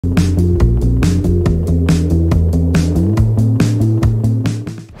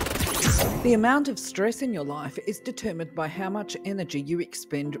amount of stress in your life is determined by how much energy you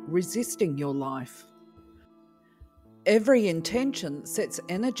expend resisting your life. Every intention sets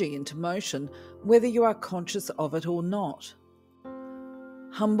energy into motion, whether you are conscious of it or not.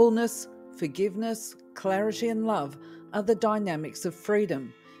 Humbleness, forgiveness, clarity, and love are the dynamics of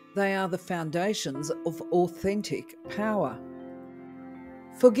freedom. They are the foundations of authentic power.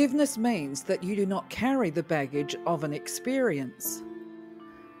 Forgiveness means that you do not carry the baggage of an experience.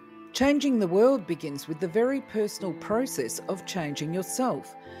 Changing the world begins with the very personal process of changing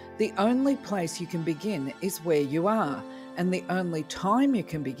yourself. The only place you can begin is where you are, and the only time you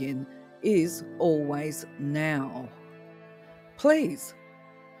can begin is always now. Please,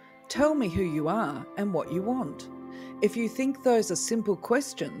 tell me who you are and what you want. If you think those are simple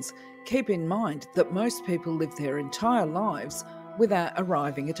questions, keep in mind that most people live their entire lives without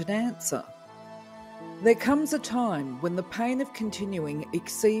arriving at an answer. There comes a time when the pain of continuing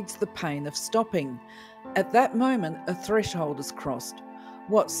exceeds the pain of stopping. At that moment, a threshold is crossed.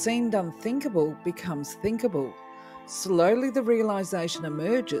 What seemed unthinkable becomes thinkable. Slowly the realization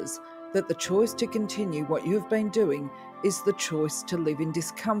emerges that the choice to continue what you have been doing is the choice to live in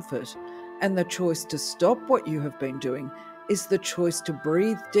discomfort, and the choice to stop what you have been doing is the choice to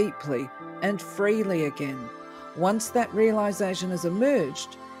breathe deeply and freely again. Once that realization has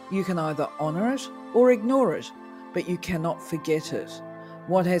emerged, you can either honor it or ignore it, but you cannot forget it.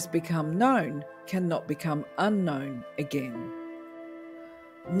 What has become known cannot become unknown again.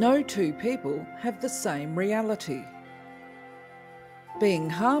 No two people have the same reality. Being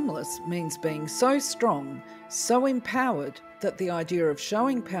harmless means being so strong, so empowered, that the idea of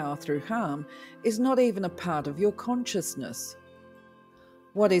showing power through harm is not even a part of your consciousness.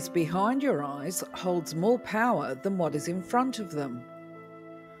 What is behind your eyes holds more power than what is in front of them.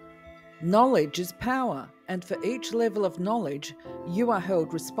 Knowledge is power, and for each level of knowledge, you are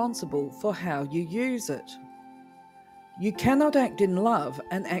held responsible for how you use it. You cannot act in love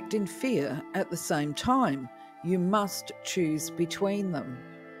and act in fear at the same time. You must choose between them.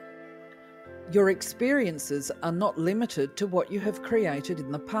 Your experiences are not limited to what you have created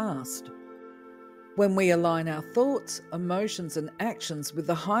in the past. When we align our thoughts, emotions, and actions with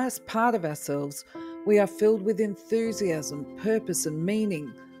the highest part of ourselves, we are filled with enthusiasm, purpose, and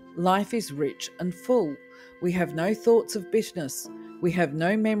meaning. Life is rich and full. We have no thoughts of bitterness. We have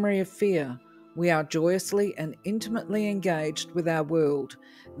no memory of fear. We are joyously and intimately engaged with our world.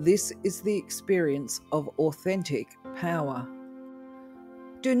 This is the experience of authentic power.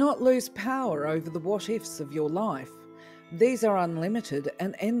 Do not lose power over the what-ifs of your life. These are unlimited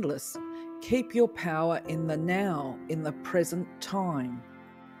and endless. Keep your power in the now, in the present time.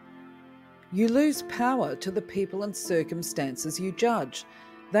 You lose power to the people and circumstances you judge.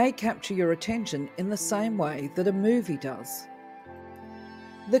 They capture your attention in the same way that a movie does.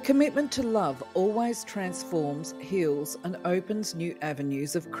 The commitment to love always transforms, heals, and opens new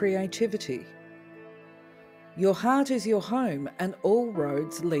avenues of creativity. Your heart is your home, and all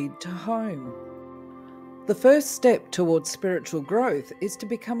roads lead to home. The first step towards spiritual growth is to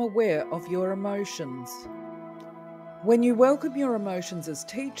become aware of your emotions. When you welcome your emotions as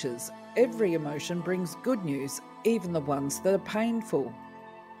teachers, every emotion brings good news, even the ones that are painful.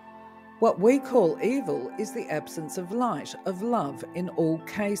 What we call evil is the absence of light, of love in all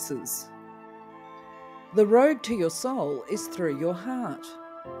cases. The road to your soul is through your heart.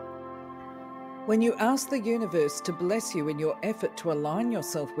 When you ask the universe to bless you in your effort to align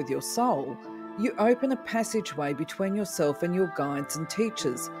yourself with your soul, you open a passageway between yourself and your guides and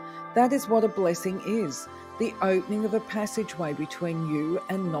teachers. That is what a blessing is, the opening of a passageway between you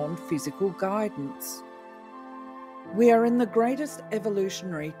and non-physical guidance. We are in the greatest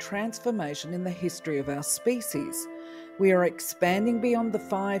evolutionary transformation in the history of our species. We are expanding beyond the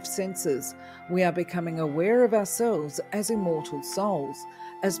five senses. We are becoming aware of ourselves as immortal souls,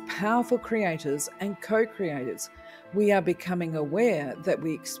 as powerful creators and co-creators. We are becoming aware that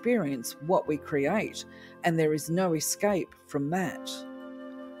we experience what we create, and there is no escape from that.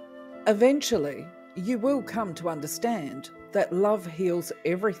 Eventually, you will come to understand that love heals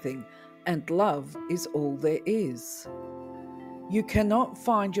everything, and love is all there is. You cannot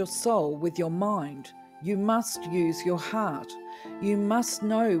find your soul with your mind. You must use your heart. You must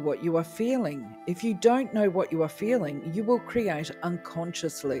know what you are feeling. If you don't know what you are feeling, you will create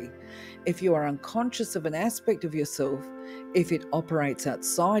unconsciously. If you are unconscious of an aspect of yourself, if it operates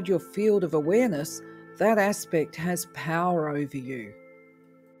outside your field of awareness, that aspect has power over you.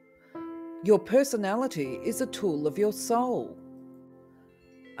 Your personality is a tool of your soul.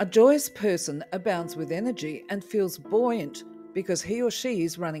 A joyous person abounds with energy and feels buoyant because he or she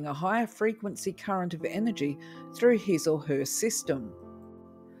is running a higher frequency current of energy through his or her system.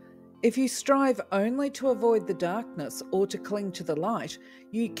 If you strive only to avoid the darkness or to cling to the light,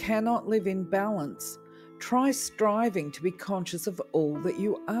 you cannot live in balance. Try striving to be conscious of all that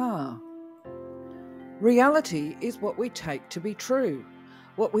you are. Reality is what we take to be true.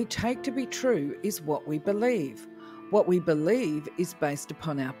 What we take to be true is what we believe. What we believe is based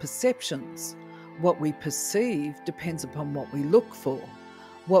upon our perceptions. What we perceive depends upon what we look for.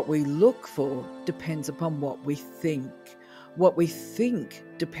 What we look for depends upon what we think. What we think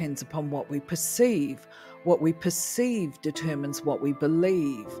depends upon what we perceive. What we perceive determines what we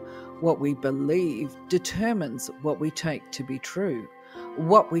believe. What we believe determines what we take to be true.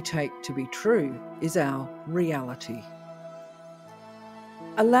 What we take to be true is our reality.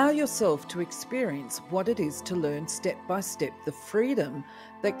 Allow yourself to experience what it is to learn step by step the freedom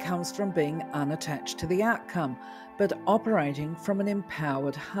that comes from being unattached to the outcome, but operating from an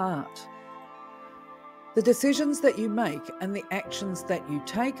empowered heart. The decisions that you make and the actions that you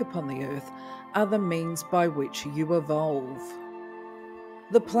take upon the earth are the means by which you evolve.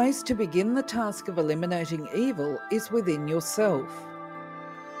 The place to begin the task of eliminating evil is within yourself.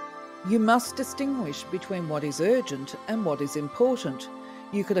 You must distinguish between what is urgent and what is important.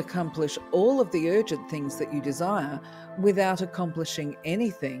 You could accomplish all of the urgent things that you desire without accomplishing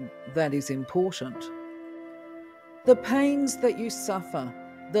anything that is important. The pains that you suffer,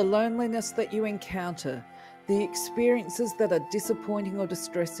 the loneliness that you encounter, the experiences that are disappointing or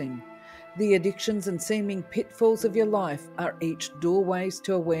distressing, the addictions and seeming pitfalls of your life are each doorways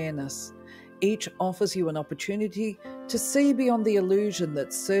to awareness. Each offers you an opportunity to see beyond the illusion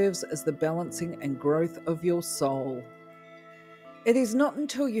that serves as the balancing and growth of your soul. It is not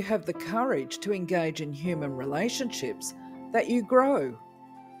until you have the courage to engage in human relationships that you grow.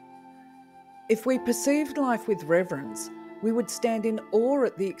 If we perceived life with reverence, we would stand in awe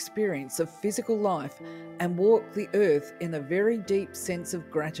at the experience of physical life and walk the earth in a very deep sense of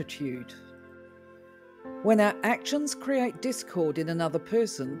gratitude. When our actions create discord in another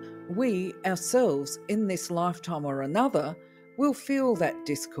person, we ourselves, in this lifetime or another, will feel that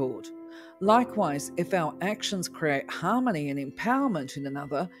discord. Likewise, if our actions create harmony and empowerment in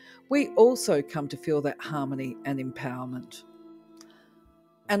another, we also come to feel that harmony and empowerment.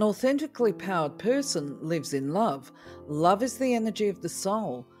 An authentically powered person lives in love. Love is the energy of the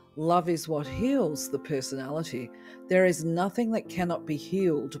soul. Love is what heals the personality. There is nothing that cannot be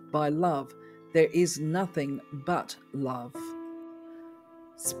healed by love. There is nothing but love.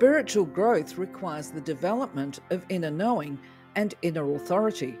 Spiritual growth requires the development of inner knowing and inner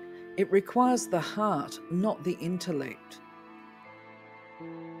authority. It requires the heart, not the intellect.